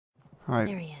Alright,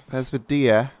 There he is. there's the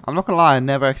deer. I'm not gonna lie, I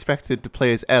never expected to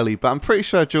play as Ellie, but I'm pretty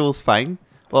sure Joel's fine.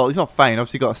 Well, he's not fine,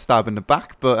 obviously got a stab in the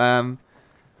back, but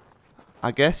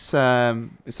I guess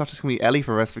it's not just gonna be Ellie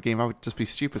for the rest of the game. I would just be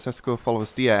stupid, so let's go follow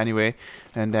this deer anyway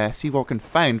and see what we can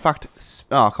find. In fact,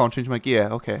 I can't change my gear,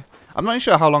 okay. I'm not even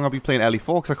sure how long I'll be playing Ellie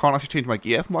for, because I can't actually change my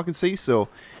gear from what I can see, so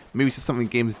maybe it's just something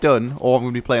the game's done, or I'm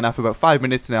going to be playing that for about 5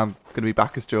 minutes and then I'm going to be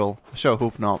back as Joel. I sure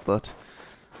hope not, but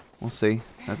we'll see.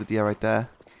 There's a deer right there.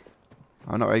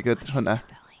 I'm not very good hunter.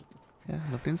 Yeah,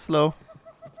 looking slow.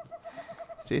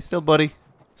 Stay still, buddy.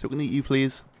 So we can eat you,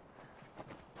 please.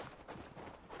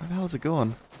 Where the hell is it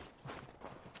going?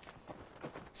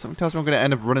 Something tells me I'm going to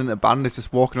end up running into bandits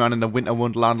just walking around in a winter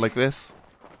wonderland like this.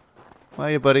 Where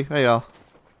are you, buddy? There you are.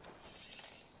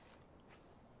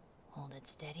 Hold it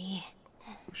steady.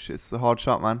 Oh, shit, it's a hard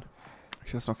shot, man.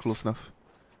 Actually, that's not close enough.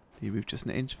 You move just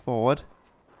an inch forward.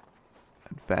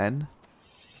 And then...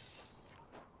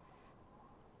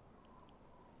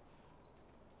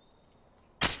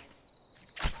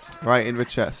 right in the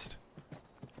chest.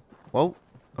 Whoa.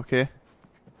 Okay.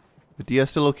 The deer's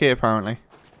still okay, apparently.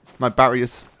 My battery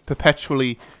is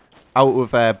perpetually out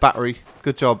of battery.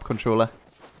 Good job, controller.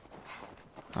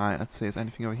 Alright, let's see. Is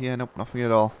anything over here? Nope, nothing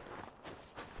at all.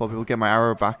 Thought we will get my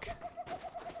arrow back.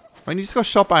 I mean, he just got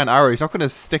shot by an arrow. He's not going to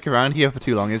stick around here for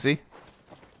too long, is he?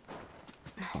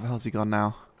 Where the hell's he gone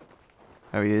now?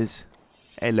 There he is.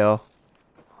 Hello.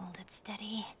 Hold it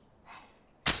steady.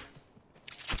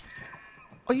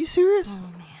 Are you serious? Oh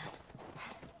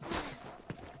man.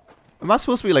 Am I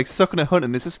supposed to be like sucking at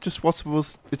hunting? Is this just what's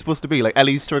it's supposed to be? Like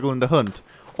Ellie's struggling to hunt?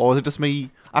 Or is it just me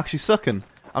actually sucking?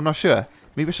 I'm not sure.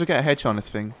 Maybe I should get a headshot on this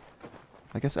thing.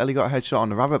 I guess Ellie got a headshot on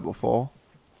the rabbit before.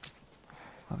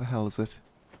 Where the hell is it?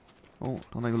 Oh,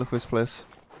 don't take a look at this place.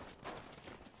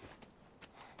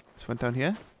 Just went down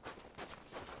here.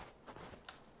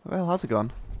 Where the hell has it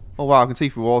gone? Oh wow, I can see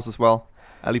through walls as well.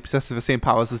 Ellie possesses the same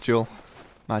powers as Joel.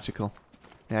 Magical.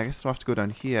 Yeah, I guess I'll have to go down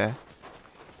here.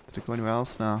 Did it go anywhere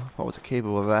else? No. I thought it was a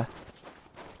cable over there.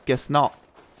 Guess not.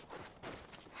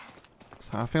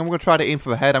 So I think I'm going to try to aim for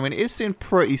the head. I mean, it is staying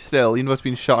pretty still, even though it's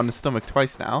been shot in the stomach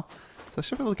twice now. So I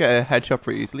should be able to get a headshot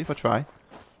pretty easily if I try.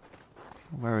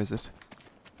 Where is it?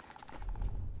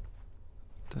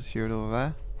 Does hear it over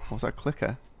there? What was that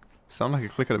clicker? Sound like a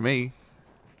clicker to me.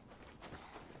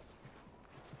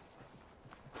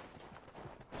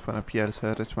 It's one up here, I just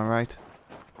heard it to my right.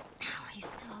 How are you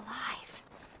still alive?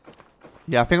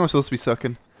 Yeah, I think I'm supposed to be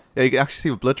sucking. Yeah, you can actually see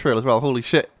the blood trail as well. Holy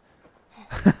shit.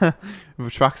 With the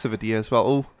tracks of a deer as well.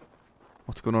 Oh,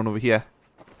 what's going on over here?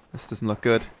 This doesn't look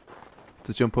good.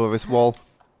 To jump over this wall.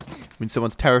 I'm in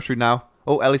someone's territory now.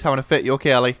 Oh, Ellie's having a fit. You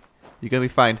okay, Ellie? You're going to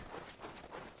be fine.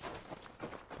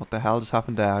 What the hell just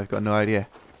happened there? I've got no idea.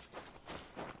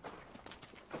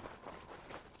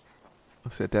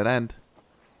 Looks like a dead end.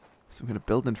 Some kind of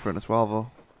building in front as well,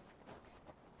 though.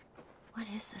 What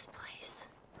is this place?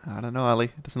 I don't know, Ellie.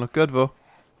 It doesn't look good, though.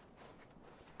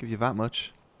 Give you that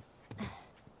much.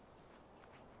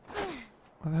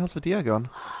 Where the hell's the deer gone?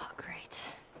 Oh, great.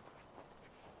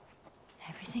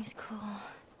 Everything's cool.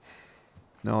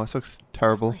 No, this looks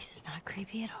terrible. This place is not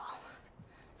creepy at all.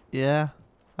 Yeah.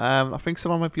 I think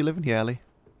someone might be living here, Ellie.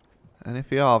 And if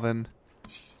they are, then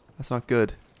that's not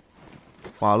good.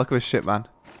 Wow, look at this shit, man.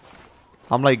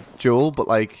 I'm like Joel, but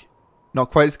like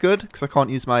not quite as good because I can't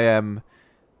use my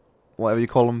whatever you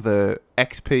call them, the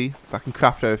XP. I can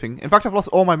craft everything. In fact, I've lost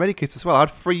all my medikits as well. I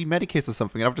had 3 medikits or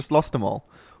something, and I've just lost them all.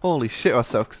 Holy shit, that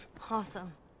sucks.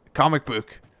 Awesome. Comic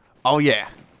book. Oh yeah.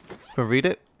 Can I read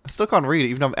it? I still can't read it,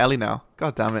 even though I'm Ellie now.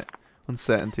 God damn it.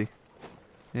 Uncertainty.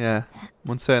 Yeah.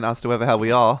 I'm uncertain as to where the hell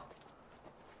we are.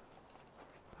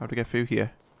 How do we get through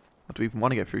here? Or do we even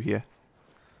want to get through here?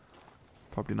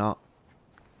 Probably not.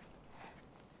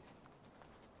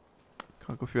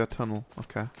 Can't go through that tunnel.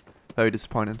 Okay. Very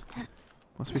disappointing.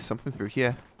 Must be something through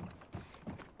here.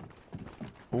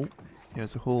 Oh. Yeah,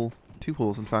 there's a hole. 2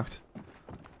 holes, in fact.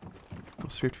 Go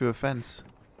straight through a fence.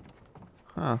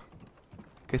 Huh.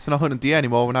 Okay, so we're not hunting deer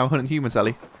anymore. We're now hunting humans,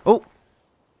 Ellie. Oh!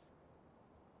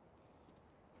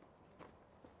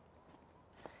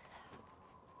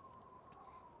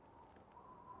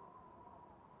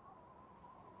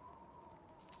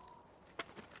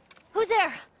 Who's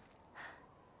there?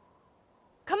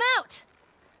 Come out!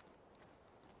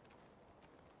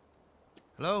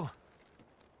 Hello?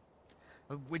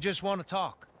 We just want to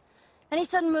talk. Any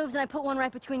sudden moves and I put one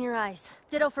right between your eyes.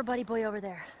 Ditto for buddy boy over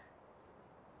there.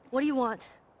 What do you want?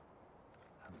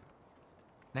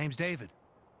 Name's David.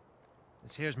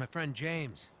 This here's my friend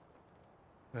James.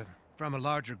 We're from a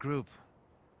larger group.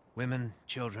 Women,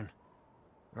 children.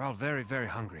 We're all very, very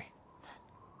hungry.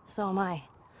 So am I.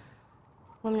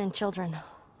 Women and children,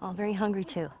 all very hungry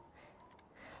too.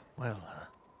 Well,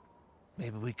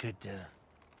 maybe we could,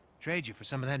 trade you for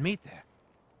some of that meat there.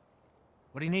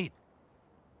 What do you need?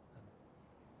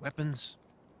 Weapons?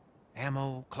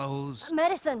 Ammo? Clothes?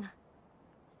 Medicine!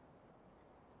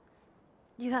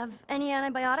 Do you have any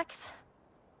antibiotics?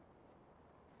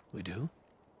 We do.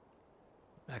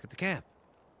 Back at the camp.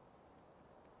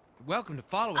 You're welcome to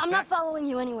follow us I'm back. not following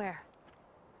you anywhere.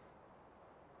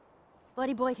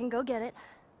 Buddy boy can go get it.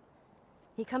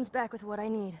 He comes back with what I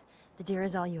need. The deer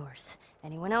is all yours.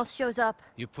 Anyone else shows up...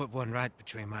 You put one right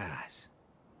between my eyes.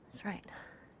 That's right.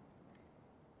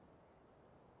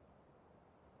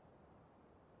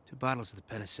 2 bottles of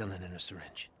the penicillin in a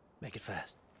syringe. Make it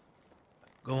fast.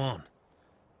 Go on.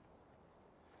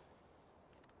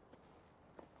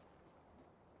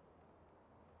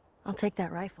 I'll take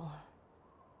that rifle.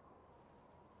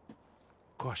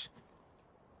 Of course.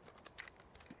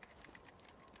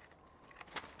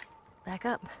 Back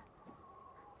up.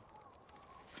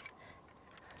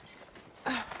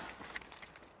 It's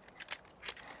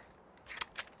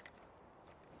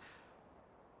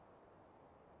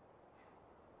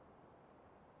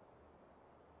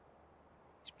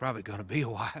probably gonna be a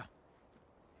while.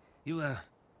 You,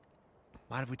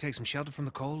 mind if we take some shelter from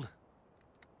the cold?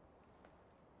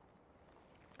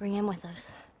 Bring him with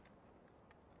us.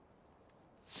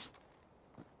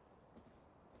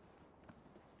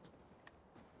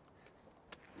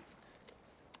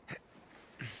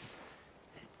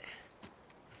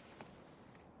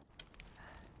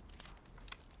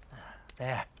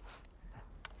 There.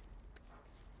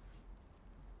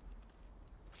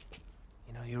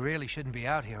 You know, you really shouldn't be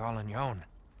out here all on your own.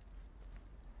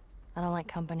 I don't like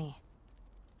company.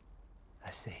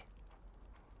 I see.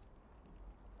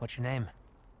 What's your name?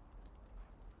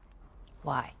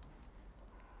 Why?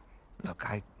 Look,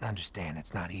 I understand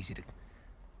it's not easy to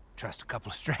trust a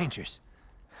couple of strangers.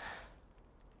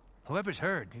 Whoever's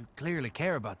hurt, you clearly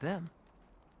care about them.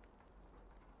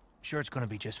 I'm sure it's gonna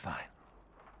be just fine.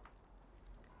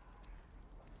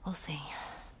 We'll see.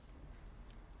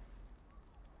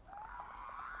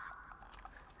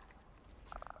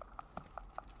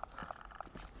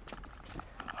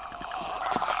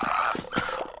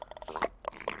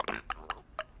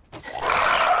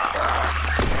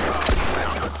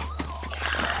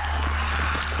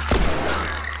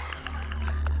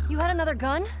 You had another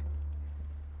gun?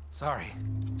 Sorry.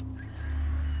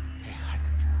 Hey, I'd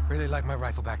really like my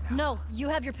rifle back now. No, you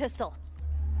have your pistol.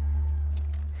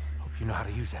 Hope you know how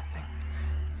to use that thing.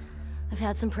 I've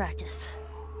had some practice.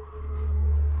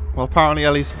 Well, apparently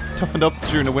Ellie's toughened up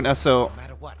during the winter, so No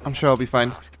matter what, I'm sure I'll be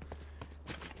fine.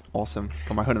 Awesome.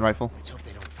 Got my hunting rifle. let's hope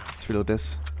they don't find Let's reload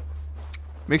this.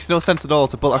 Makes no sense at all.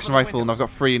 It's a bolt action rifle and I've got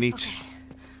 3 in each. Okay.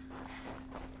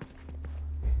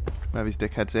 Where are these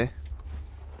dickheads here?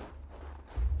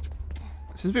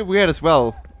 This is a bit weird as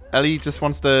well. Ellie just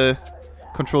wants to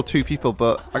control 2 people,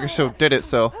 but I guess she did it,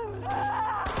 so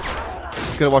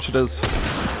just gotta watch what it does. I've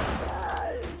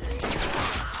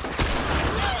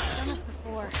done this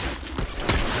before.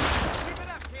 Keep it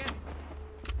up, kid.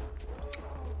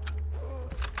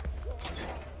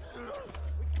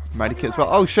 Mighty kid as well.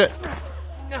 Oh shit!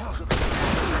 No.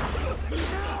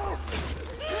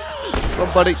 Come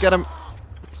on, buddy, get him.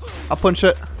 I'll punch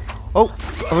it. Oh,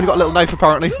 I've only got a little knife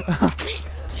apparently.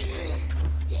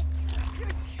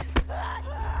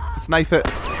 Let's knife it.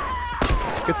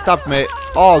 Get stabbed, mate.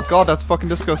 Oh god, that's fucking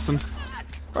disgusting.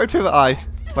 Right through the eye.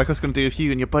 Like I was gonna do with you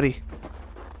and your buddy.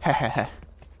 Hehehe.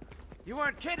 You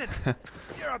weren't kidding.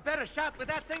 You're a better shot with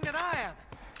that thing than I am.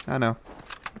 I know.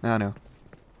 I know.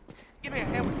 Give me a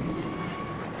hand with this.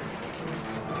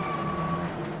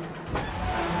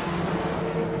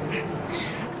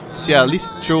 So yeah, at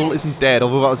least Joel isn't dead,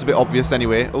 although that was a bit obvious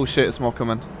anyway. Oh shit, it's more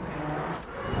coming.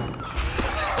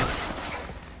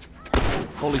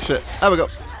 Holy shit. There we go.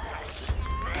 Don't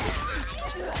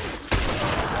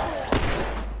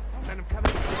let him come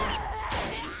in.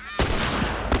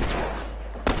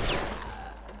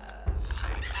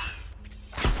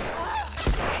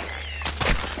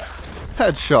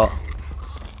 Headshot.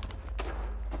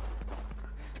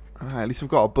 Alright, at least we've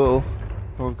got a bow.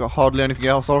 But we've got hardly anything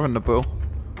else other than the bow.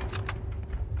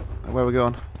 Where are we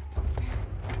going?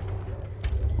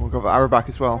 Oh, we've got the arrow back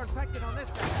as well. We're infected on this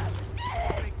thing.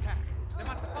 Big pack. They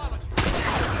must have followed you. They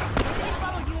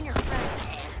followed you and your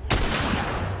friend.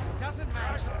 Doesn't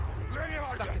matter. We're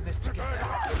stuck in this together.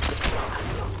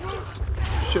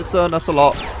 Shit, son, that's a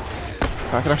lot.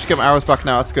 I can actually get my arrows back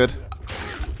now, that's good.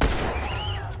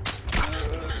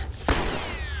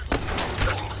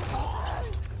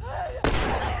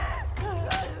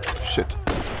 Shit.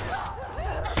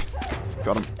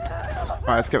 Got him.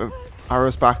 Alright, let's get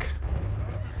Arrows back.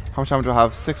 How much ammo do I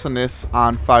have? 6 on this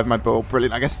and 5 on my bow.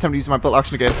 Brilliant. I guess it's time to use my bolt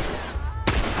action again.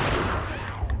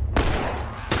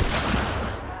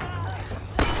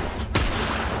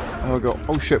 There we go.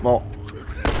 Oh shit, more.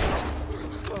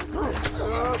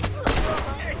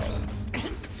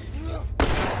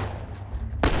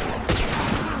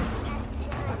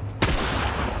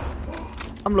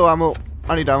 I'm low ammo.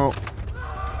 I need ammo.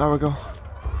 There we go.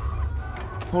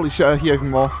 Holy shit, I hear even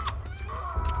more.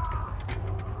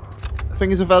 The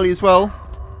thing is with Ellie as well,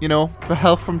 you know, the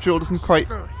health from Joel doesn't quite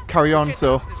carry on,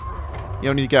 so you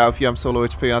don't need to get out of here. I'm so low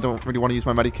HP. I don't really want to use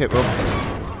my medikit, though.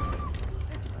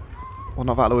 Well,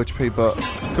 not that low HP, but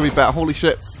could be better. Holy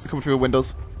shit, coming through the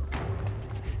windows.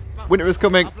 Winter is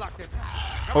coming.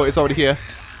 Oh, it's already here.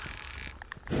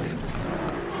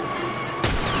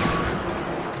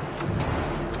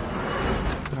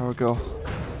 There we go.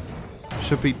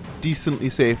 Should be decently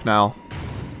safe now.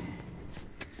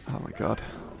 Oh my god.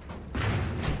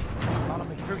 Follow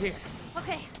me through here.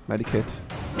 Okay. Medikit.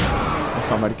 That's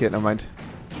not medikit, never mind.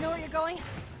 Do you know where you're going?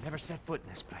 I've never set foot in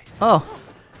this place. Oh.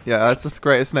 Yeah, that's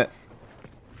great, isn't it?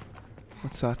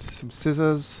 What's that? Some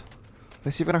scissors.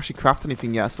 Let's see if I can actually craft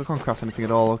anything. Yeah, I still can't craft anything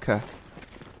at all. Okay.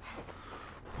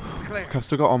 It's clear. Okay, I've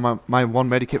still got on my one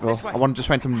medikit though. I want to just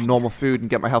find some normal food and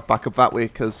get my health back up that way,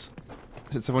 because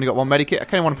since I've only got one medikit, I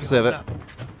kind of want to preserve it.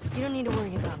 You don't need to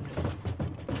worry about me.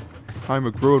 I'm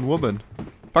a grown woman.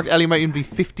 In fact, Ellie might even be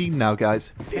 15 now,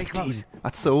 guys. 15.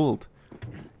 That's so old.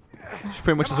 She's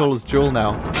pretty much as old as Joel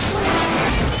now.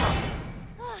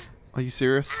 Are you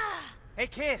serious? Hey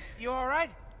kid, you alright?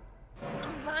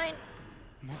 I'm fine.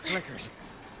 More clickers.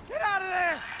 Get out of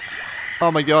there!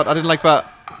 Oh my god, I didn't like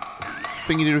that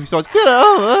thing you did with your swords. Get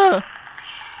out of there!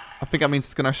 I think that means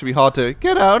it's going to actually be hard to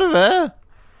get out of there.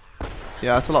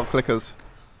 Yeah, that's a lot of clickers.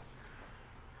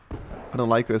 I don't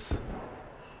like this.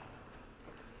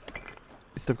 At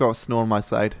least I've got snow on my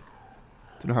side.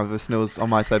 Don't know how the snow's on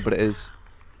my side, but it is.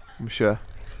 I'm sure.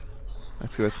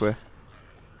 Let's go this way.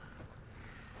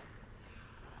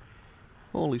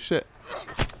 Holy shit.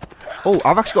 Oh,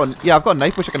 I've actually got I've got a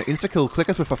knife which I can insta-kill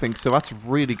clickers with, I think, so that's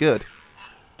really good.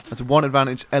 That's one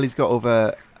advantage Ellie's got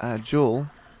over Joel.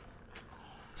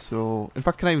 So, in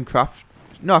fact, can I even craft?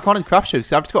 No, I can't even craft shivs,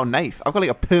 because I've just got a knife. I've got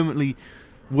like a permanently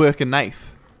working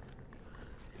knife.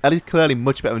 Ellie's clearly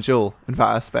much better than Joel in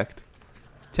that aspect.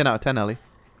 10 out of 10, Ellie.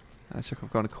 Let's check if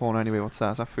I've got in a corner anyway. What's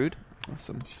that? Is that food?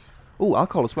 Awesome. Oh,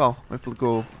 alcohol as well. Maybe we'll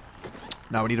go.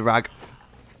 Now we need a rag.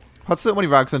 I've had so many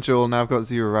rags on Joel, now I've got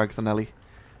 0 rags on Ellie.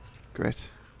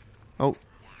 Great. Oh,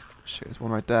 shit, there's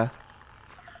one right there.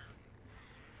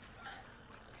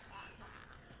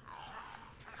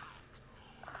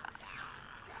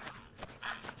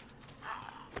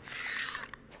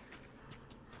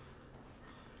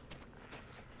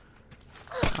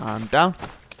 And down.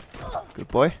 Good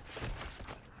boy.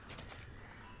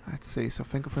 Let's see, so I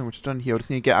think I'm pretty much done here. I just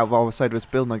need to get out of our side of this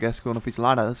building, I guess, going up these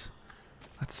ladders.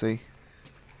 Let's see.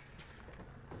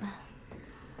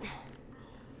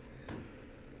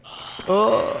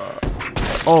 Oh!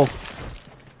 Oh!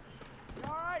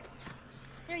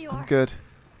 There you I'm are. good.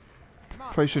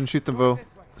 Probably shouldn't shoot them though,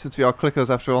 since we are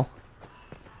clickers after all.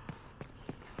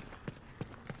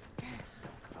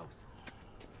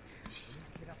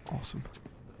 Awesome.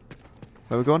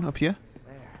 Where are we going? Up here?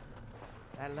 There.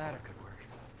 That ladder could work.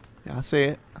 Yeah, I see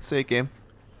it. I see it, game.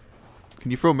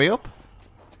 Can you throw me up?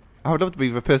 I would love to be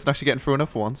the person actually getting thrown up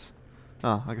for once.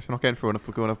 Ah, I guess we're not getting thrown up,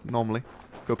 we're going up normally.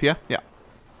 Go up here? Yeah.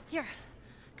 Here.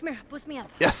 Come here. Boost me up.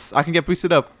 Yes! I can get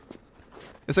boosted up.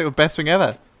 It's like the best thing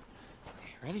ever.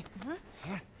 Ready?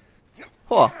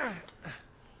 Oh.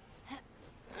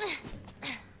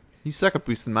 You suck at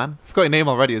boosting, man. I've got your name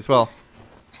already as well.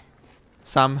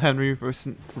 Sam Henry,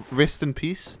 rest in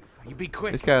peace. You be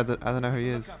quick. This guy, I don't know who he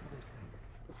is.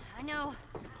 I know.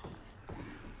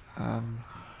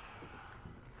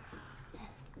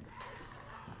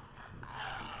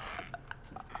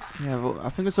 Yeah, well, I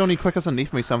think there's only clickers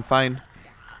underneath me, so I'm fine.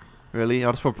 Really,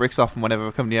 I'll just throw bricks off them whenever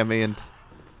they come near me, and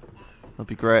that'll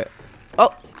be great.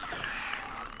 Oh!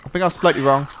 I think I was slightly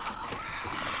wrong.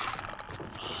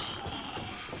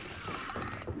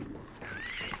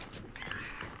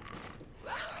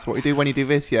 So what you do when you do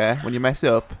this, yeah, when you mess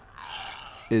up,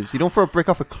 is you don't throw a brick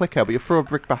off a clicker, but you throw a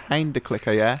brick behind the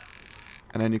clicker, yeah?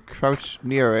 And then you crouch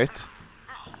near it,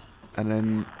 and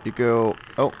then you go,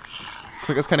 oh,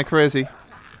 clicker's kind of crazy.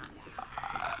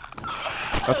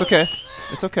 That's okay.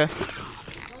 It's okay.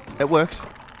 It worked.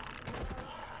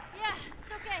 Yeah,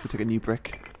 it's okay. So take a new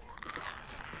brick.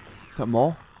 Is that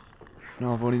more?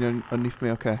 No, I've only done underneath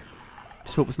me. Okay.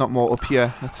 Just hope it's not more up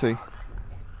here. Let's see.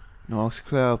 No, it's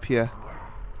clear up here.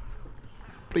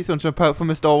 Please don't jump out from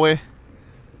this doorway.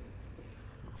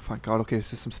 Thank God. Okay,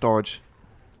 this is some storage.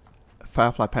 A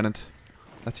Firefly pennant.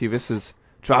 Let's see if this is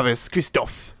Travis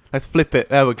Christoph. Let's flip it.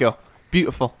 There we go.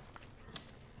 Beautiful.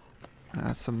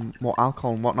 Some more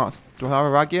alcohol and whatnot. Do I have a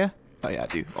rag here? Oh yeah, I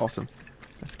do. Awesome.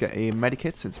 Let's get a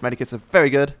medikit, since medikits are very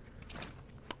good.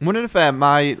 I'm wondering if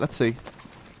let's see.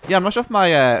 Yeah, I'm not sure if my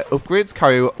upgrades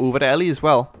carry over to Ellie as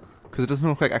well. Because it doesn't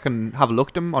look like I can have a look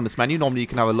at them on this menu. Normally you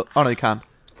can have a look. Oh no, you can.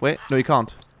 Wait, no you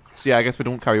can't. So yeah, I guess we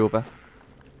don't carry over.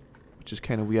 Which is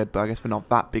kind of weird, but I guess we're not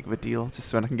that big of a deal. It's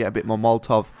just when I can get a bit more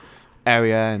Molotov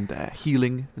area and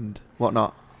healing and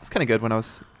whatnot. It's kind of good when I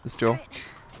was this Joel.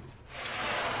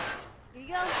 Here you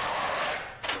go.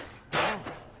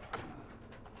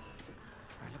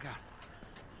 Look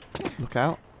out. Look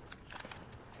out.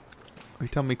 Are you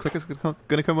telling me Clicker's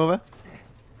gonna come over?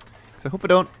 Because I hope I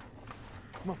don't.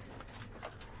 Come on.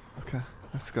 Okay,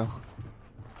 let's go.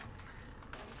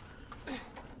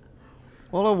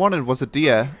 All I wanted was a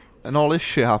deer, and all this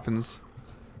shit happens.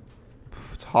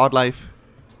 It's a hard life.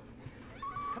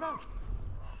 Come on.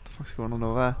 What the fuck's going on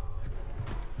over there?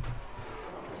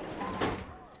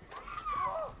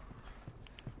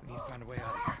 We need to find a way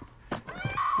out of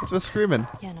here. What's that screaming?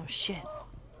 Yeah, no shit.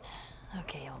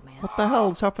 Okay, old man. What the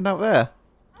hell's happened out there?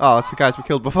 Oh, it's the guys we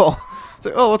killed before. It's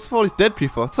like, oh, what's all these dead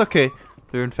people? It's okay.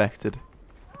 They're infected.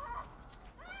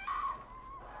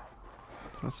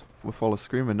 What's with all the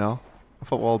screaming now? I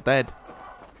thought we're all dead.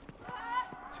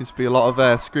 Seems to be a lot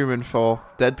of screaming for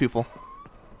dead people.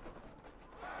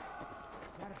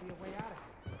 Gotta be a way out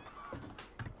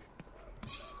of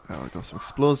here. There we go, some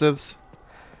explosives.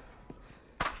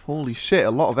 Holy shit,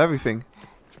 a lot of everything.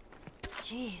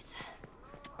 Jeez.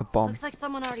 A bomb. Looks like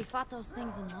someone already fought those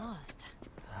things and lost.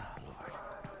 Oh, Lord.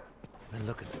 I've been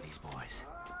looking for these boys.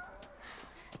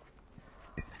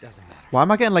 Doesn't matter. Why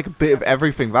am I getting like a bit of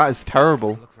everything? That is terrible.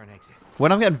 Look for an exit.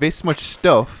 When I'm getting this much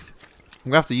stuff, I'm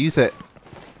gonna have to use it.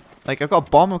 Like, I've got a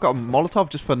bomb, I've got a Molotov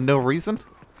just for no reason.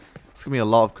 It's gonna be a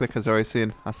lot of clickers very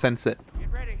soon. I sense it.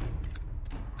 Get ready.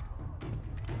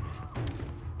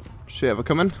 Shit, we're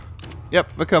coming.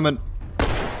 Yep, we're coming. So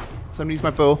I'm gonna use my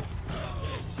bow.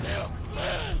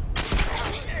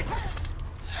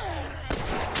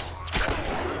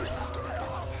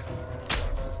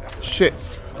 Shit.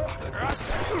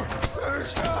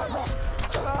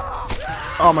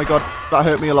 Oh my god, that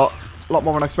hurt me a lot. A lot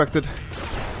more than I expected.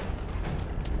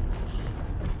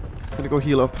 Gonna go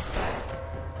heal up.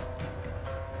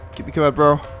 Keep me covered,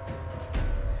 bro.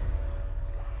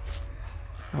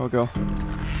 There we go.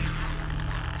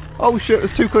 Oh shit,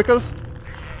 there's two clickers.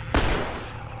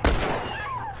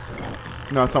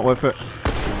 No, it's not worth it.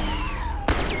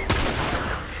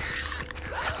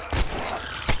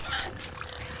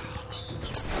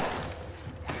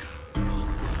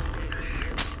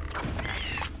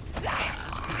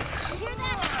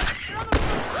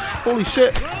 Holy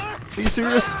shit! Are you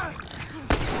serious?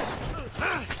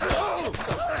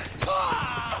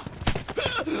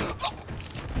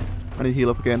 I need to heal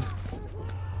up again.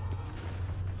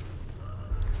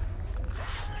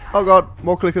 Oh god,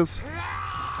 more clickers.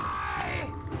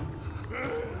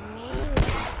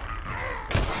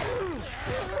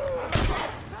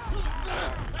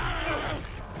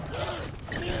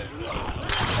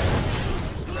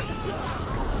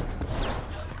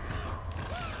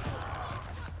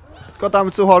 God damn,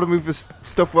 it's so hard to move this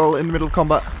stuff well in the middle of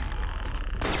combat.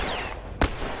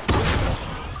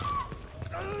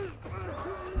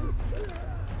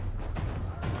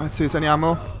 Let's see, is any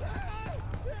ammo?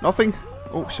 Nothing?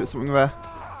 Oh shit, something there.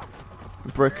 A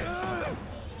brick.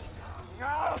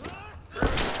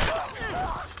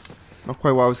 Not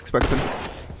quite what I was expecting.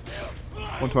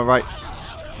 One to my right.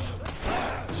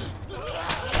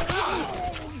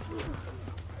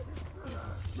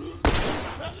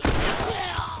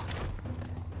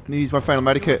 I need to use my final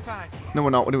medikit. No, we're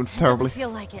not. We're doing terribly. Doesn't feel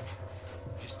like it.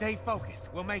 Just stay focused.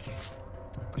 We'll make it.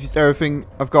 Just everything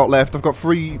I've got left. I've got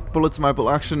 3 bullets in my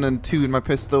bolt action and 2 in my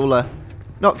pistol.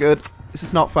 Not good. This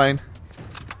is not fine.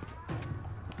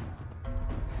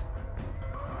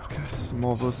 Okay, some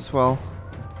more of those as well.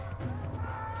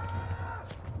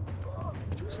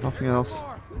 There's nothing else.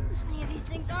 How many of these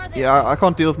things are there? Yeah, I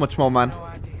can't deal with much more, man. No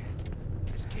idea.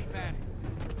 Just keep at it.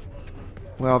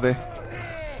 Where are they?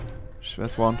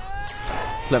 There's one.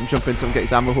 Just let him jump in so I can get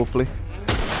his ammo, hopefully.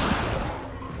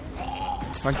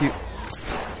 Thank you.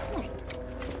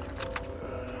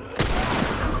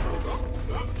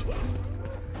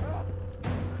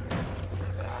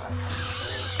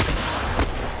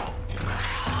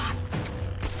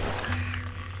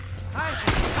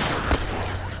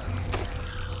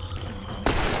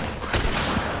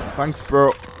 Thanks,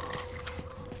 bro.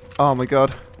 Oh my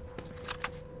god.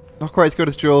 Not quite as good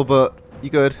as Joel, but you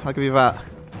good. I'll give you that.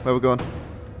 Where we going?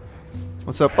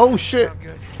 What's up? Oh shit! Sound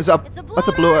good. Is that? It's a That's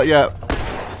a blower. Yeah.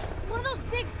 One of those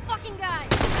big fucking guys.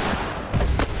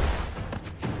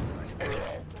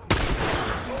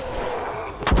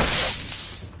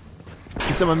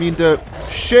 He said I'm immune to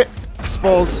shit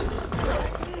spores.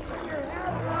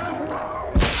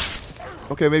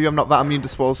 Okay, maybe I'm not that immune to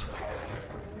spores.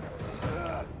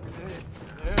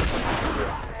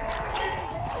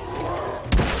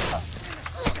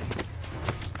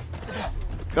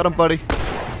 Got him, buddy.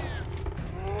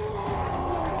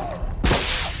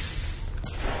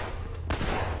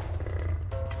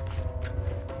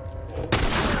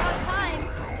 Time.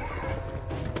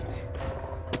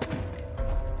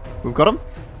 We've got him?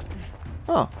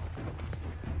 Oh.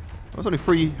 That was only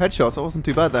 3 headshots. That wasn't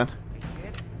too bad then.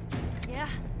 Yeah.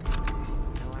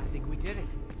 No, I think we did it.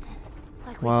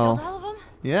 Like we Well. killed all of them?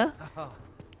 Yeah? Oh,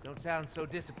 don't sound so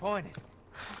disappointed.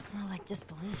 More like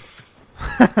disbelief.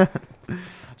 I'll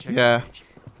check Yeah. the bridge.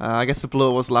 I guess the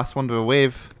blower was the last one to a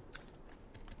wave.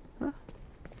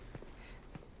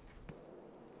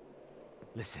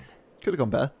 Listen, Could have gone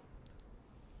better.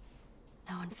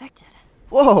 No infected.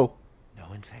 Whoa!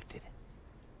 no infected.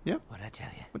 Yep. What'd I tell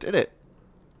you? We did it.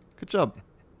 Good job.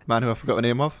 Man who I forgot the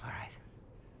name of. All right,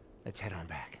 let's head on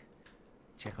back.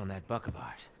 Check on that buck of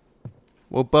ours.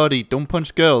 Well, buddy, don't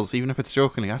punch girls, even if it's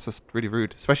jokingly. That's just really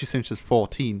rude. Especially since she's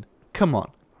 14. Come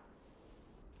on.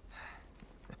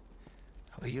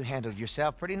 Well, you handled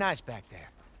yourself pretty nice back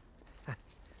there.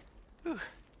 Whew.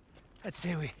 I'd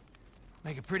say we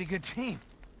make a pretty good team.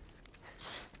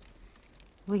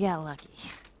 We got lucky.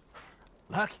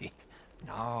 Lucky?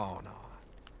 No.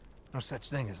 No such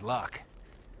thing as luck.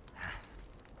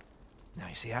 Now,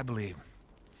 you see, I believe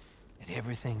that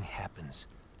everything happens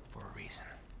for a reason.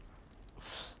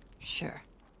 Sure.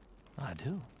 I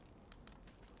do.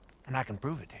 And I can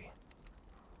prove it to you.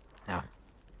 Now,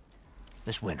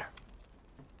 this winter,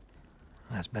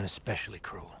 that's been especially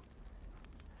cruel.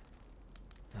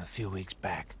 A few weeks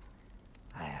back,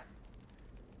 I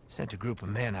sent a group of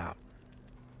men out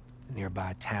to a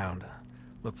nearby town to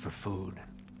look for food.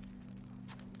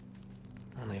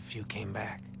 Only a few came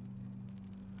back.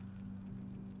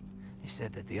 They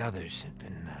said that the others had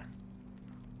been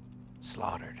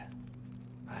slaughtered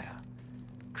by a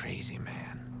crazy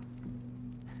man.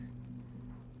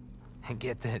 And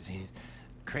get this, he's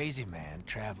a crazy man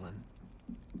traveling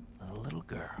with a little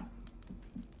girl.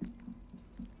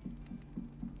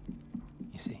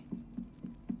 You see,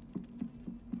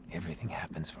 everything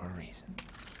happens for a reason.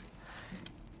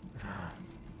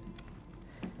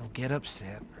 Don't get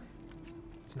upset.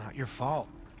 It's not your fault.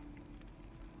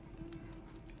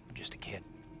 You're just a kid.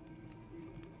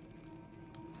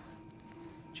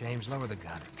 James, lower the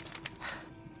gun.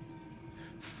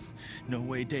 No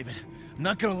way, David. I'm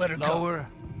not gonna let her go. Lower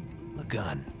the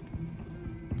gun.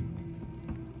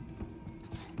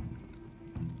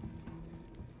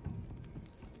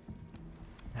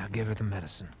 Now give her the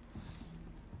medicine.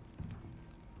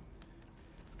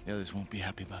 The others won't be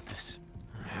happy about this.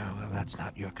 Yeah, well, that's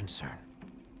not your concern.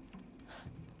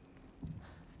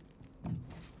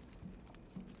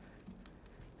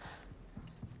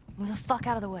 Move the fuck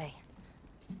out of the way.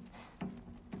 You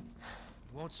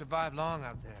won't survive long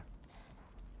out there.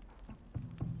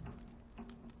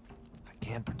 I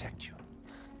can protect you.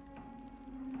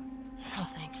 No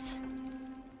thanks.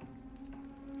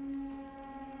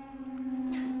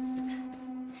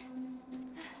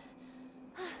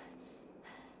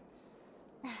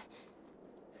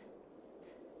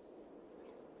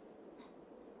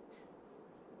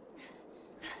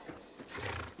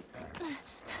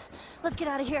 Let's get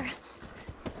out of here.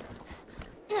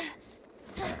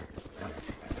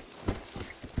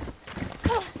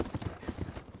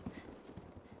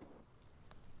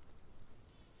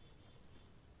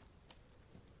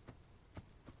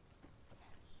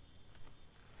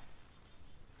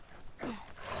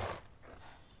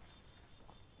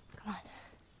 Come on.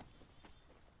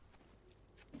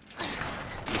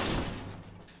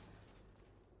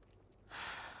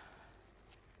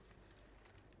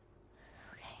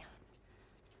 Okay.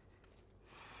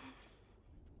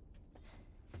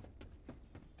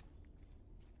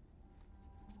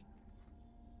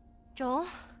 Joel?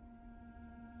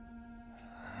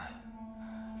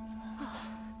 Oh.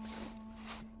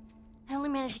 I only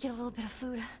managed to get a little bit of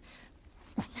food.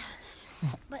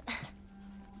 But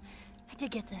I did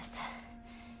get this.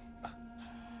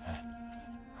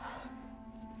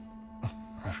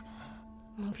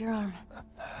 Move your arm.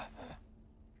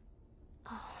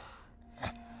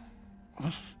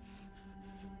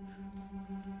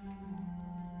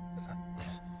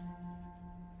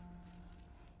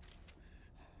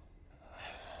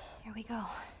 Here we go.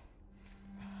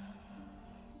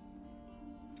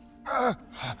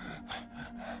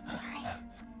 Sorry.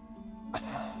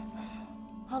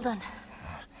 Hold on.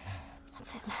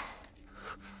 That's it.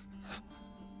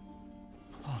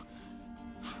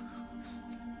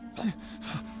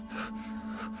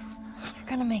 You're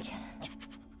gonna make it.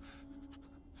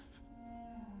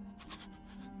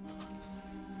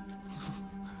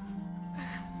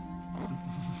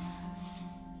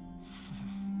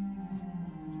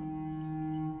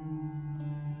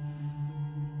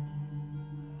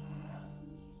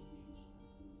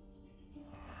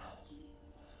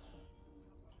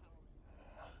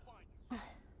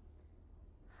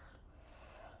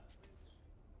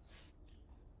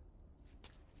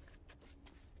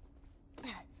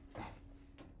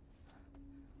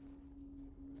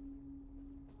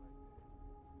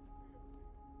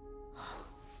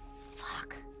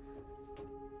 Fuck.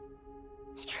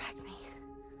 They tracked me.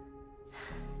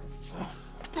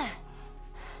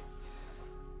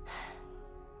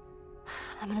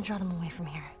 I'm gonna draw them away from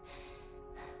here.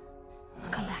 I'll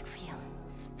come back for you.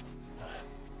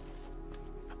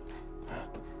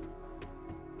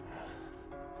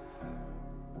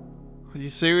 Are you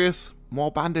serious?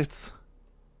 More bandits?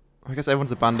 I guess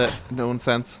everyone's a bandit in their own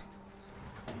sense.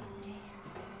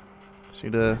 Just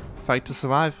need to fight to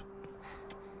survive.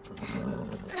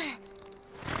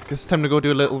 Guess it's time to go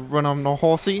do a little run on our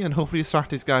horsey and hopefully distract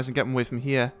these guys and get them away from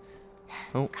here.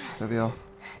 Oh, there we are.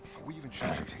 We even sure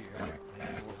she's here.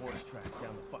 We're horse track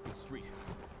down the fucking street.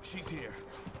 She's here.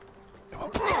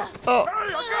 Oh!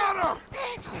 Hey, I got her!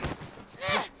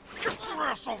 Get your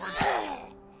ass over here!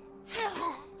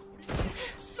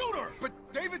 Shoot her! But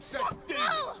David said David.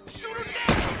 No! Shoot her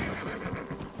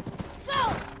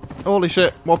now! Go! Holy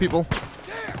shit, more people.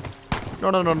 No,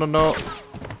 no, no, no, no.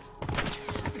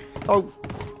 Oh.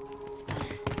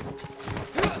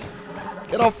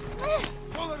 Get off.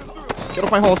 Get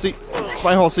off my horsey. It's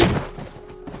my horsey.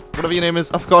 Whatever your name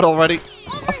is. I forgot already.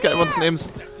 I forget everyone's names.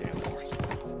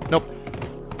 Nope.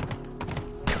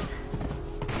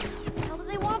 What the hell do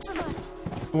they want from us?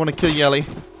 I want to kill you, Ellie.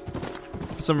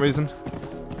 For some reason.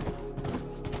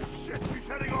 Shit, she's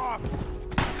heading off!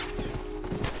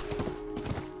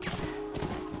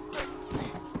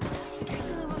 These guys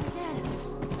really want me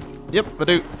dead. Yep, I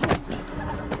do.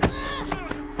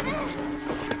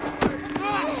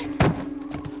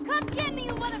 Come get me,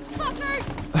 you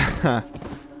motherfuckers!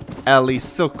 Ellie's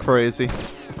so crazy.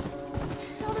 What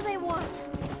the hell do they want?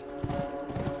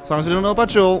 As long as we don't know about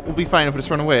Joel, we'll be fine if we just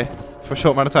run away for a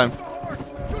short amount of time.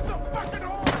 Shoot the fucking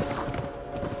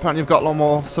horse! Apparently you've got a lot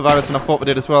more survivors than I thought we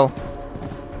did as well.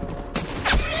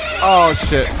 Oh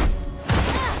shit.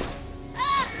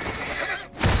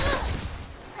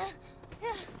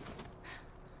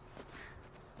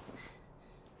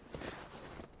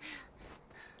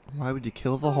 Why would you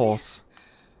kill the horse?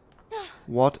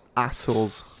 What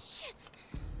assholes.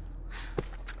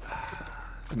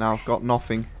 And now I've got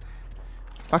nothing.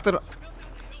 Back to the...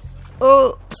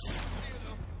 Oh!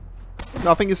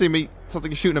 No, I think you see me. Sounds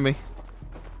like you're shooting at me.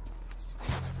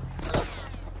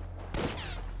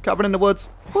 Cabin in the woods.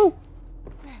 Woo!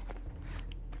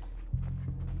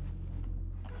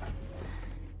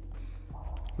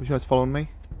 Are you guys following me?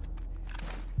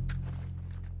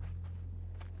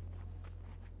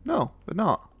 No, but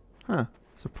not. Huh.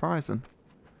 Surprising. I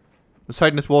was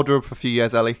hiding this wardrobe for a few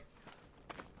years, Ellie.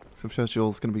 So I'm sure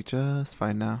Joel's going to be just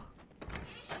fine now.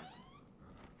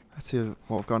 Let's see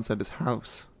what I've got inside this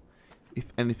house. If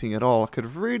anything at all. I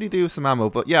could really do with some ammo.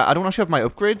 But yeah, I don't actually have my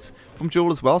upgrades from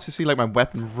Joel as well. So you see like my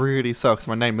weapon really sucks.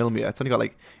 My 9mm. It's only got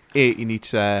like 8 in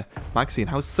each magazine.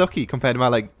 How sucky compared to my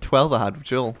like 12 I had with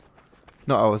Joel.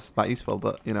 Not always that useful,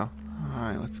 but you know.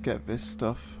 Alright, let's get this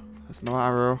stuff. There's no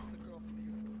arrow.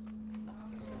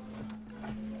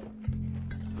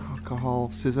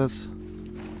 Alcohol, scissors.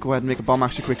 Go ahead and make a bomb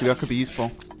actually quickly. That could be useful.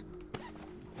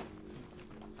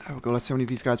 There we go. Let's see how many of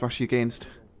these guys we're actually against.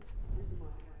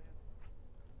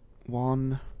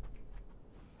 1,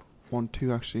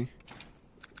 2 actually.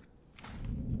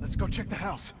 Let's go check the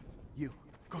house. You,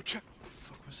 go check. What the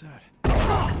fuck was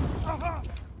that?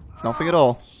 Nothing at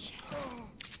all.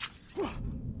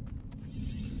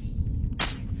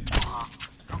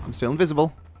 I'm still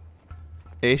invisible.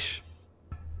 Ish.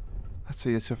 Let's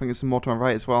see. So I think there's some more to my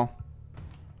right as well.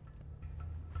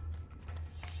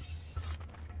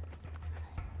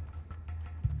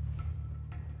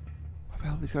 Where the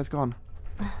hell have these guys gone?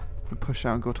 I'm gonna push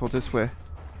out and go towards this way.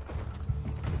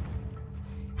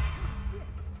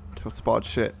 Just got spotted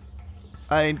shit.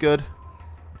 I ain't good.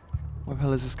 Where the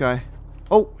hell is this guy?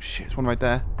 Oh shit, there's one right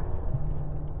there.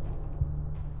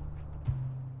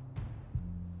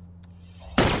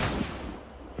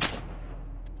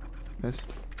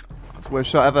 Missed. That's the worst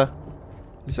shot ever.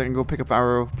 At least I can go pick up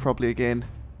Arrow probably again.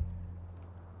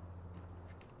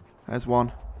 There's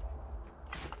one.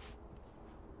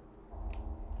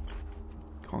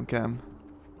 Can't get him.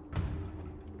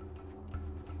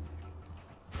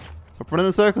 Stop running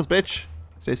in circles, bitch.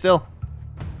 Stay still.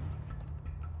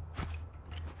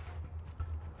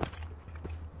 What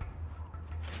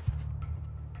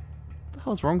the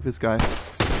hell's wrong with this guy?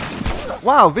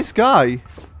 Wow, this guy!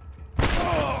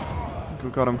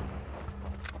 Got him.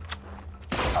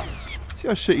 See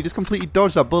how shit, he just completely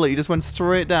dodged that bullet. He just went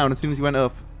straight down as soon as he went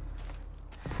up.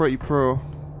 Pretty pro.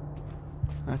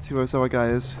 Let's see where this other guy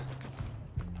is.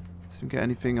 Didn't get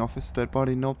anything off his dead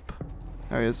body. Nope.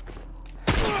 There he is.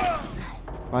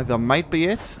 Right, that might be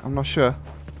it. I'm not sure.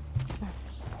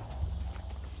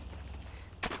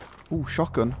 Ooh,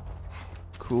 shotgun.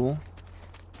 Cool.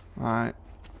 Alright.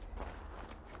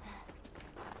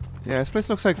 Yeah, this place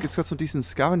looks like it's got some decent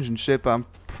scavenging shit, but I'm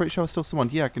pretty sure there's still someone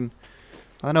here. I don't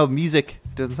know, music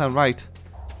doesn't sound right.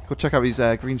 Go check out these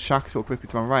green shacks real quickly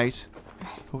to my right.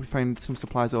 Hope we find some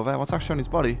supplies over there. What's actually on his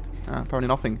body? Apparently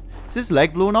nothing. Is his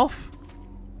leg blown off?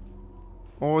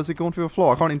 Or is it going through the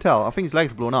floor? I can't even tell. I think his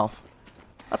leg's blown off.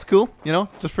 That's cool, you know?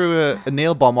 Just threw a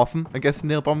nail bomb off him. I guess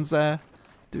nail bombs do a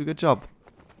good job.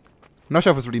 I'm not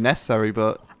sure if it's really necessary,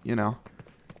 but, you know.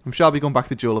 I'm sure I'll be going back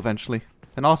to Joel eventually.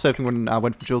 And also, I think when I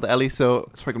went from Joel to Ellie, so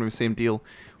it's probably going to be the same deal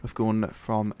with going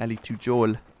from Ellie to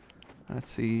Joel.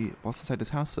 Let's see what's inside this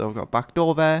house. So we've got a back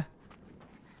door there.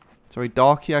 It's very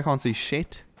dark here. I can't see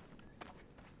shit.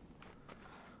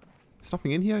 There's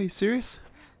nothing in here. Are you serious?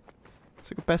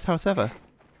 It's like the best house ever.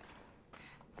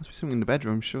 Must be something in the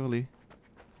bedroom, surely.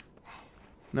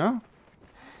 No?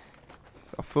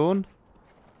 Got a phone?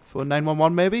 Phone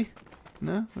 911 maybe?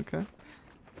 No? Okay.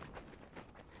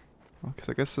 Because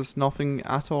I guess there's nothing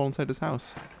at all inside this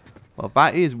house. Well,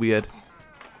 that is weird.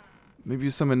 Maybe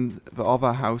there's some in the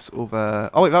other house over...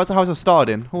 Oh, wait, that was the house I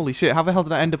started in. Holy shit, how the hell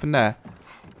did I end up in there?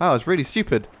 That was really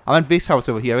stupid. I meant this house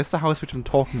over here. This is the house which I'm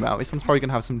talking about. This one's probably going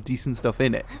to have some decent stuff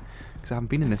in it. Because I haven't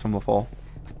been in this one before.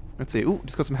 Let's see. Ooh,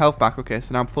 just got some health back. Okay,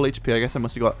 so now I'm full HP. I guess I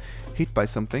must have got hit by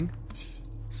something.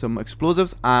 Some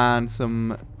explosives and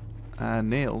some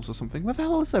nails or something. Where the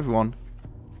hell is everyone?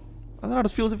 I don't know, I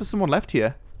just feel as if there's someone left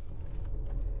here.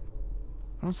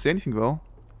 I don't see anything though.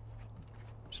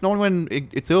 Just knowing when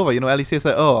it's over, you know, Ellie says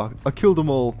like, oh, I killed them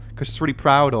all because she's really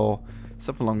proud or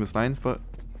something along those lines, but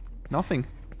nothing.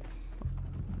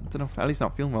 I don't know if Ellie's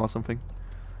not feeling well or something.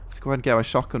 Let's go ahead and get our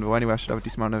shotgun though. Anyway, I should have a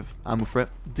decent amount of ammo for it.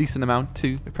 Decent amount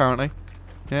too, apparently.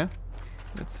 Yeah,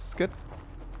 it's good.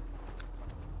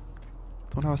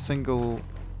 Don't have a single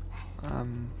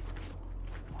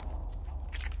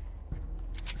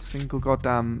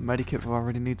goddamn medikit, but I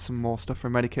already need some more stuff for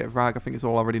a medikit. Rag, I think is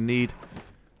all I really need.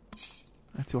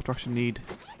 Let's see what I actually need.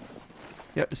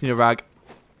 Yep, just need a rag.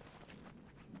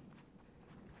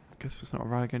 I guess there's not a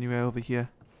rag anywhere over here.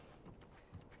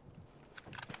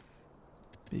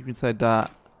 Maybe inside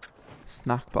that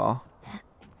snack bar.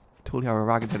 Totally have a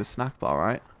rag inside a snack bar,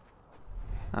 right?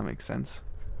 That makes sense.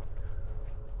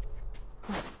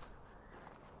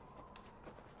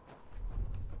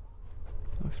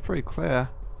 Looks pretty clear.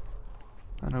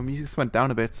 I know music just went down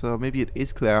a bit, so maybe it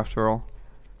is clear after all.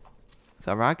 Is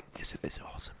that a rag? Yes, it is.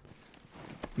 Awesome.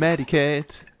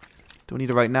 Medikit. Don't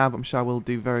need it right now, but I'm sure I will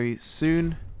do very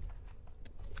soon.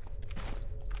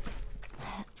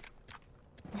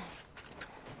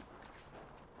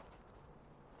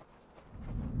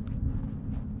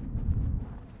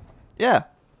 Yeah,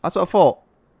 that's what I thought.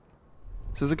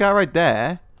 So there's a guy right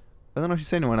there. I don't know if you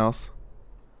see anyone else.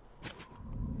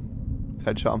 Let's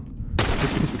headshot him.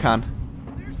 Just because we can.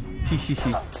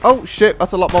 Oh shit,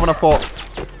 that's a lot more than I thought.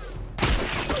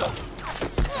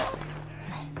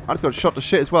 I just got shot to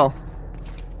shit as well.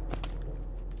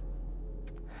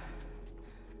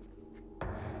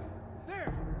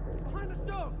 There, behind the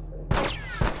stove.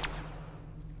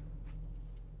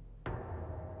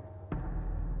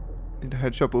 Need to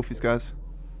headshot both these guys.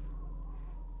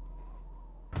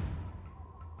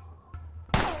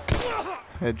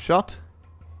 Headshot.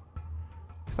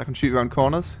 Because I can shoot around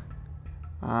corners.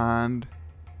 And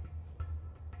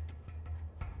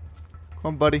come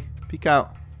on, buddy, peek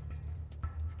out.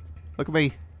 Look at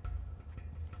me.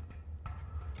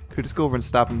 Could just go over and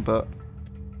stab him, but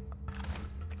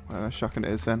shocking it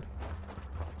is then.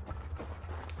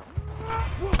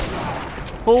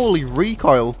 Holy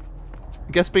recoil!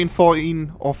 I guess being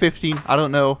 14 or 15, I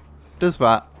don't know, does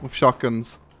that with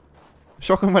shotguns.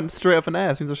 Shotgun went straight up in air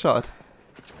as soon as I shot it.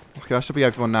 Okay, that should be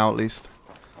everyone now at least.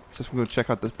 So I'm going to check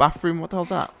out this bathroom. What the hell's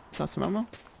that? Is that some ammo?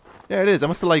 Yeah, it is. I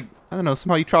must have, like, I don't know,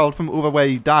 somehow you travelled from over where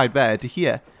you died there to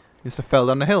here. You must have fell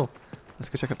down the hill. Let's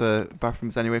go check out the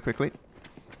bathrooms anyway quickly.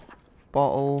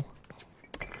 bottle.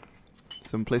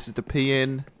 Some places to pee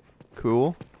in.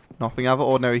 Cool. Nothing out of the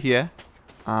ordinary here.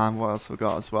 And what else have we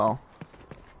got as well?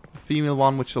 A female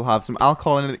one which will have some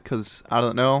alcohol in it because, I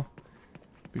don't know.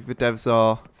 Maybe the devs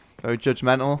are very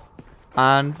judgmental.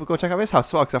 And we'll go check out this house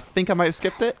as well because I think I might have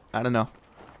skipped it. I don't know.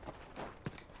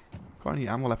 Got any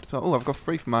ammo left as well? Oh, I've got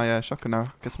 3 for my shotgun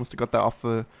now. Guess I must have got that off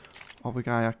the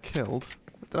guy I killed.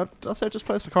 Did I say I just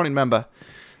placed? I can't even remember.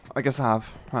 I guess I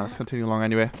have. Right, let's continue along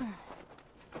anyway.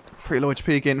 Pretty low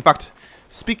HP again. In fact,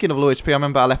 speaking of low HP, I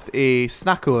remember I left a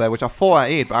snack over there, which I thought I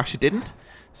ate, but I actually didn't.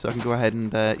 So I can go ahead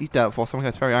and eat that before someone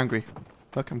gets very angry.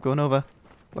 Look, I'm going over.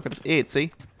 Look, I just ate,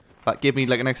 see? That gave me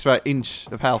like an extra inch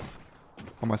of health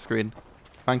on my screen.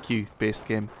 Thank you, based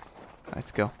game.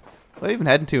 Let's go. Where are you even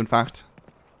heading to, in fact?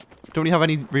 Don't really have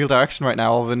any real direction right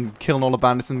now other than killing all the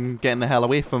bandits and getting the hell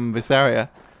away from this area.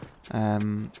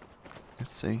 Let's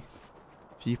see.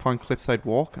 Viewpoint Cliffside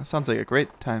Walk. That sounds like a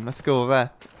great time. Let's go over there.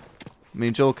 Me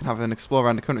and Joel can have an explore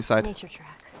around the countryside. Nature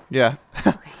track. Yeah.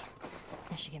 Okay.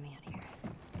 That should get me out of here.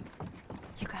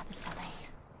 You got this, Ellie.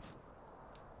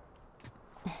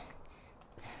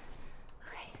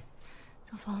 Okay.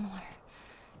 Don't fall in the water.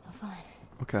 Don't fall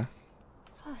in. Okay.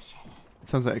 Oh, shit.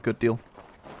 Sounds like a good deal.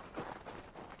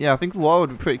 Yeah, I think the water would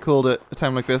be pretty cool at a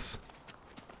time like this.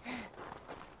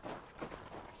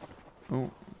 Oh,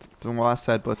 don't know what I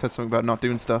said, but I said something about not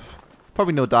doing stuff.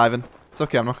 Probably no diving. It's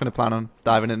okay, I'm not going to plan on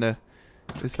diving into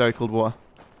this very cold water.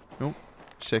 Oh,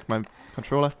 shake my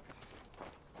controller.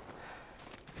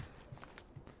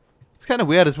 It's kind of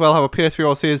weird as well how a PS3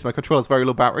 always says my controller's very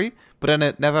low battery, but then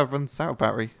it never runs out of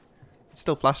battery. It's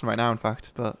still flashing right now, in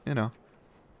fact, but, you know.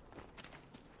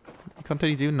 You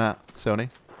continue doing that, Sony.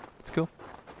 It's cool.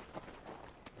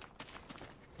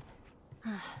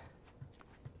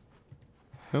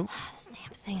 Oh. This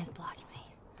damn thing is blocking me.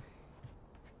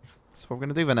 So what we're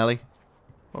going to do then, Ellie?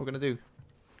 What we're going to do?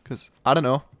 Because I don't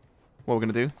know what we're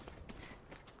going to do.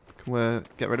 Can we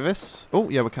get rid of this? Oh,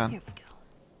 yeah, we can. Here we go.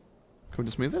 Can we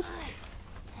just move this?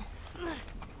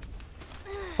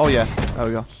 Oh, yeah. There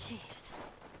we go. Jeez.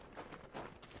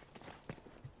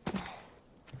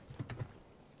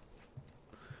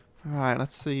 Alright,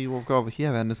 let's see what we've got over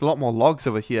here then. There's a lot more logs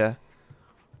over here.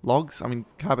 Logs? I mean,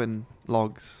 cabin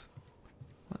logs.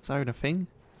 Is that even a thing?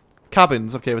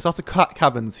 Cabins, okay, there's lots of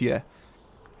cabins here.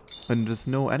 And there's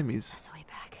no enemies. That's the way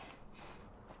back.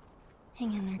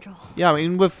 Hang in there, Joel. Yeah, I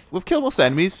mean, we've killed most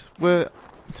enemies. I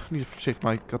need to shake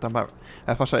my goddamn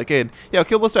flashlight again. Yeah, we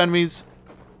killed most enemies.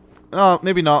 Oh,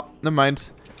 maybe not. Never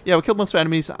mind. Yeah, we killed most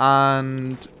enemies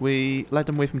and we led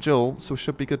them away from Joel, so we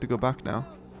should be good to go back now.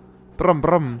 Brum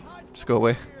brum. Just go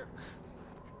away.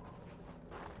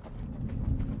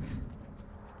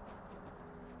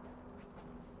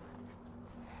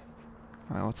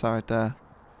 Alright, what's that right there?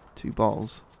 2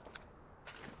 bottles.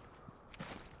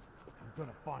 I'm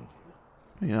gonna find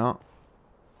you. You're not.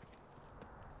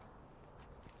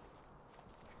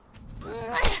 Hey,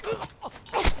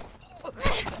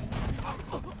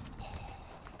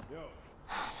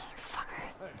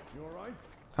 you alright?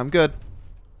 I'm good.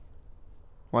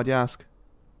 Why'd you ask?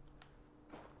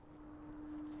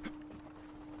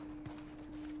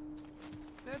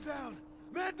 Man down!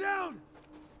 Man down!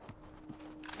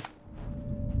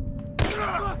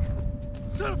 Look!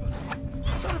 Son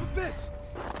of a bitch!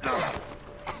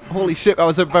 Holy shit, that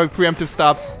was a very preemptive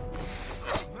stab.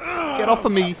 Get off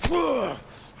of me.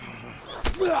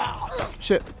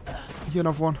 Shit. You're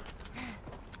another one.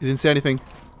 You didn't say anything.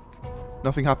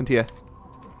 Nothing happened here.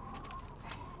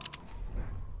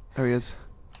 There he is.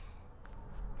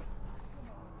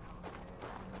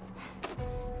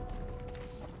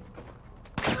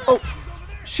 Oh!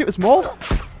 Shit, it's more? Are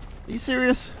you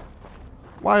serious?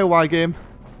 Why oh why game?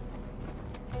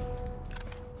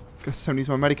 Guess time to use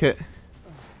my medikit.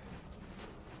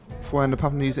 Before I end up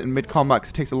having to use it in mid-combat,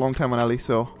 'cause it takes a long time on Ellie,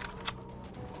 so...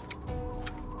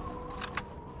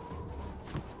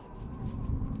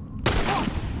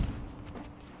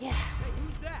 Yeah. Hey,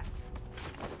 who's that?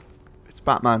 It's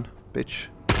Batman, bitch.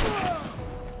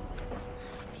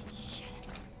 Piece of shit.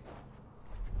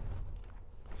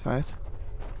 Is that it?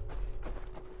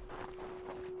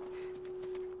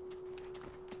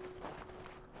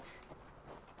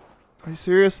 Are you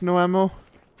serious? No ammo?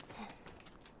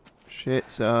 Shit,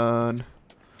 son.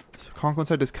 So can't go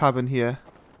inside this cabin here.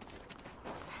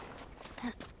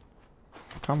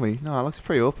 Can we? No, it looks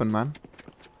pretty open, man.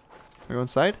 Can we go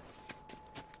inside?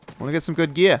 I want to get some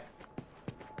good gear.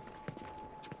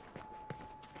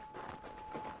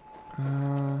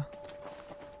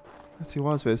 Let's see,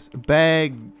 what is this? Bear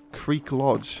Creek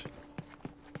Lodge.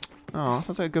 Oh,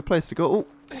 sounds like a good place to go. Oh,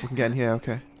 we can get in here,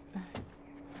 okay.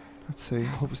 Let's see.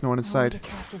 Hope there's no one I wanna inside. get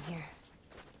trapped in here.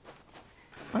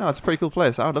 I know, it's a pretty cool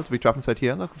place. I would love to be trapped inside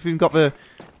here. Look, we've even got the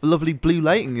lovely blue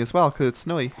lighting as well, because it's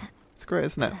snowy. It's great,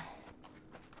 isn't it?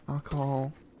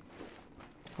 Alcohol.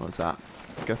 What is that?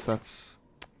 I guess that's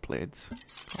blades.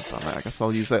 Oh, damn it, I guess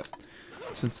I'll use it.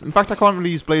 Since, in fact, I can't really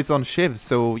use blades on shivs,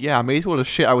 so yeah, I may as well just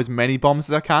shit out as many bombs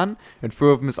as I can and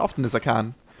throw them as often as I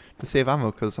can to save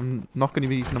ammo, because I'm not going to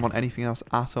be using them on anything else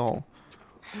at all.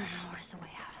 Where's the way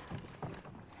out?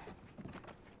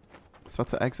 So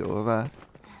that's the exit over there.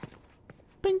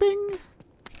 Bing, bing.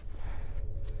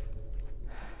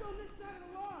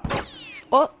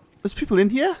 What? There's people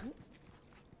in here?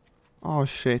 Oh,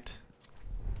 shit.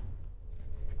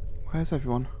 Where's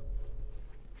everyone?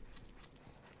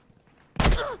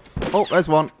 Oh, there's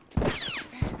one.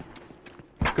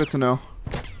 Good to know.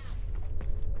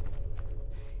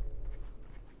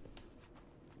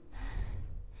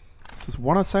 So there's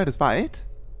one outside, is that it?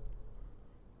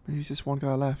 Maybe there's just one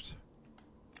guy left.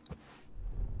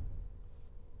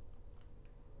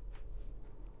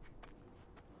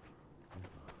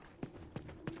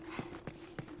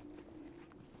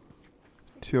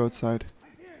 Two outside.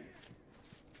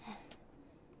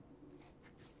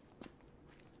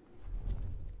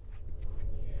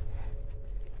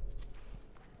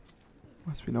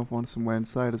 Must be another one somewhere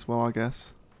inside as well, I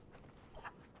guess.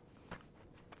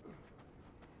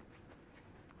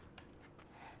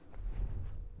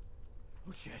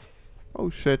 Oh shit. Oh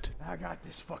shit. I got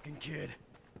this fucking kid.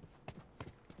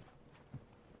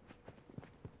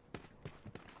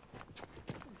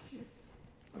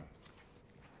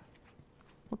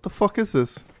 What the fuck is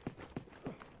this?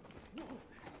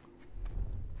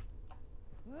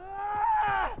 You're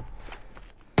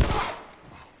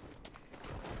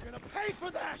gonna pay for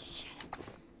that!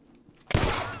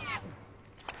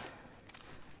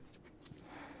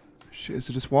 Shit, is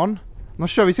it just one? I'm not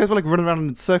sure. These guys were like running around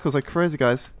in circles like crazy,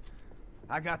 guys.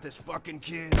 I got this fucking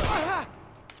kid.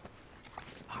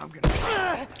 I'm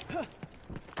gonna...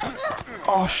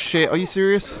 Oh shit, are you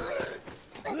serious?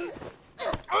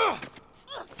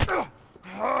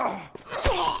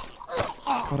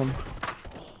 Got him.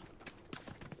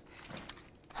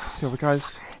 Let's see, other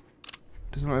guys.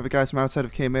 Doesn't look like the guys from outside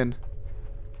have came in.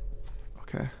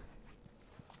 Okay.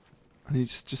 I need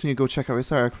just need to go check out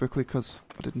this area quickly because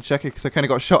I didn't check it because I kind of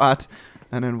got shot at,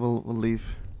 and then we'll leave.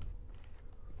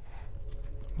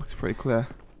 Looks pretty clear.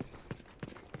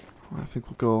 I think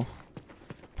we'll go. In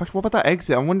fact, what about that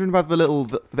exit? I'm wondering about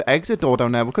the exit door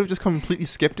down there. We could have just completely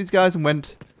skipped these guys and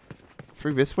went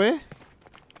through this way.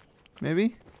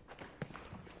 Maybe.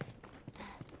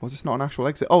 Was this not an actual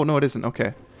exit? Oh no, it isn't.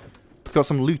 Okay. It's got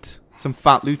some loot, some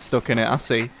fat loot stuck in it. I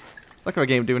see. Look at our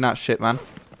game doing that shit, man.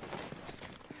 Just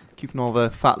keeping all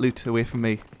the fat loot away from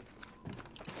me.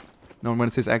 No, when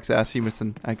it says exit, I assume it's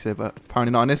an exit, but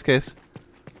apparently not in this case.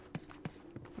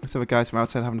 Looks like the guys from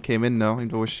outside haven't came in now, even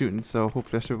though we're shooting, so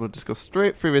hopefully I should be able to just go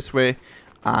straight through this way,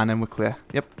 and then we're clear.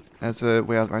 Yep, there's a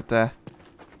way out right there.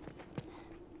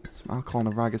 Some alcohol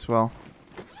and a rag as well.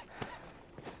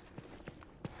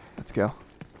 Let's go.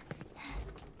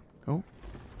 Oh.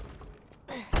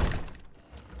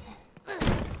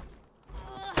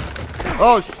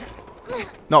 Oh,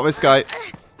 not this guy.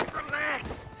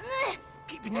 Relax!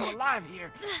 Keeping you alive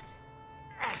here.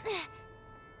 There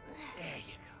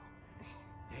you go.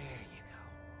 There you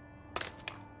go.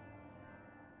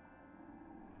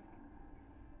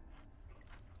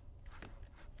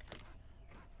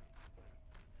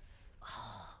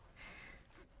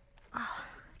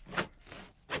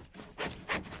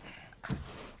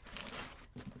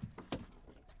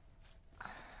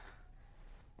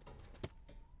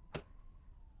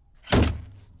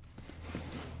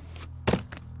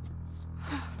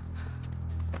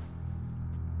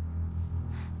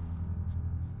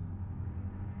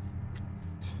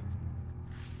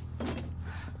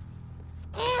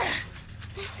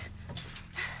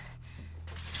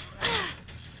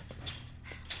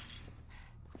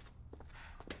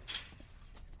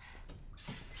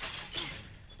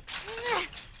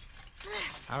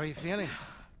 How are you feeling?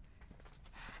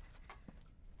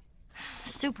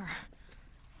 Super.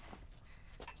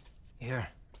 Here.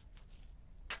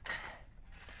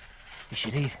 You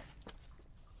should eat.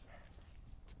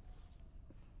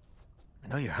 I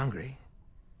know you're hungry.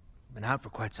 Been out for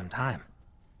quite some time.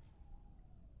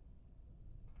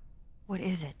 What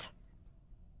is it?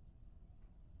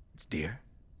 It's deer.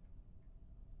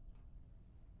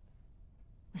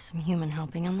 With some human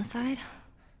helping on the side?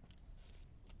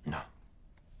 No.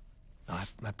 No,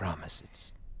 I promise.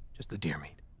 It's just the deer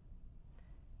meat.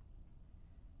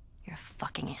 You're a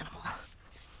fucking animal.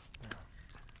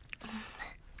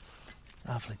 It's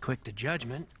awfully quick to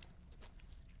judgment.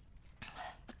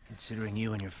 Considering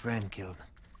you and your friend killed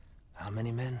How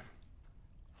many men?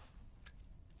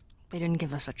 They didn't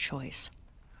give us a choice.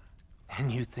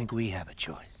 And you think we have a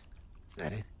choice? Is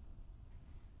that it?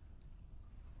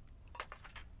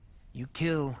 You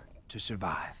kill to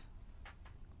survive.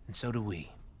 And so do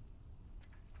we.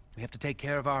 We have to take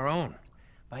care of our own,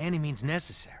 by any means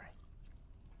necessary.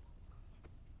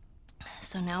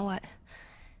 So now what?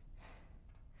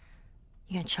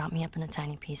 You gonna chop me up into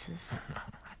tiny pieces?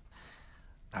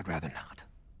 I'd rather not.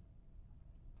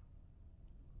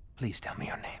 Please tell me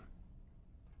your name.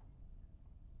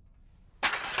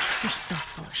 You're so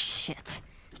full of shit.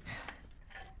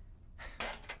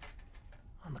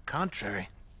 On the contrary,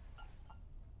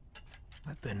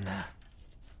 I've been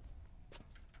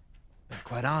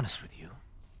quite honest with you.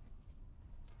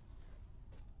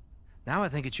 Now I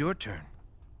think it's your turn.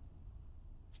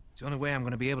 It's the only way I'm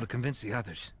going to be able to convince the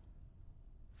others.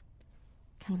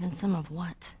 Convince them of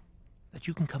what? That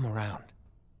you can come around.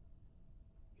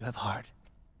 You have heart.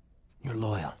 You're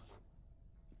loyal.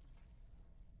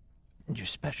 And you're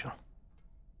special.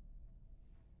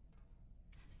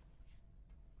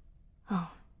 Oh.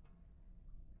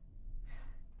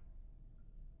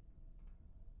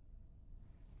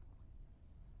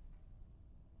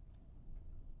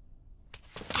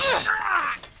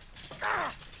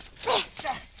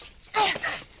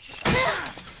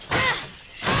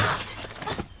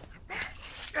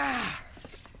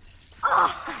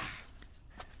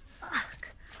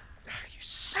 You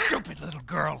stupid little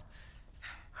girl.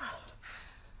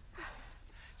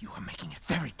 You are making it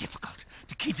very difficult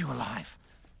to keep you alive.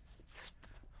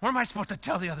 What am I supposed to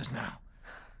tell the others now?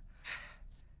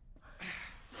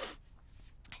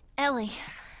 Ellie.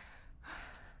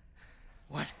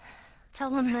 What?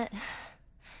 Tell them that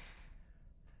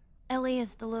Ellie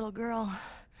is the little girl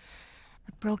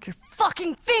that broke your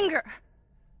fucking finger!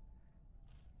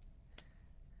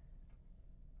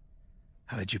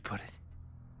 How did you put it?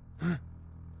 Hmm?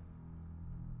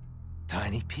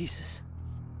 Tiny pieces.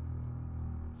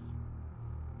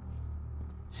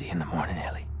 See you in the morning,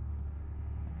 Ellie.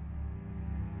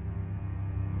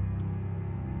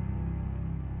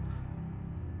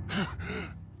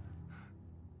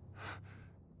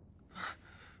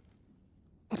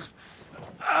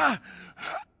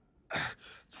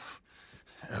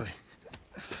 Ellie.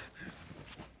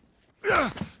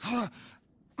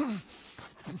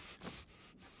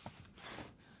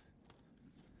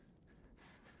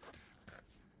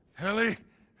 Ellie?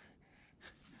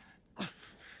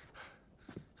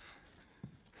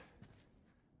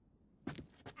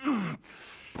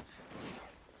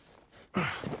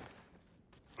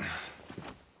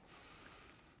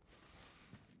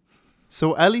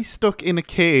 So Ellie's stuck in a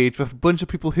cage with a bunch of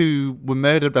people who were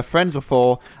murdered their friends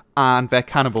before, and they're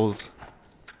cannibals.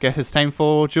 Guess it's time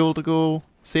for Joel to go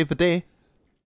save the day.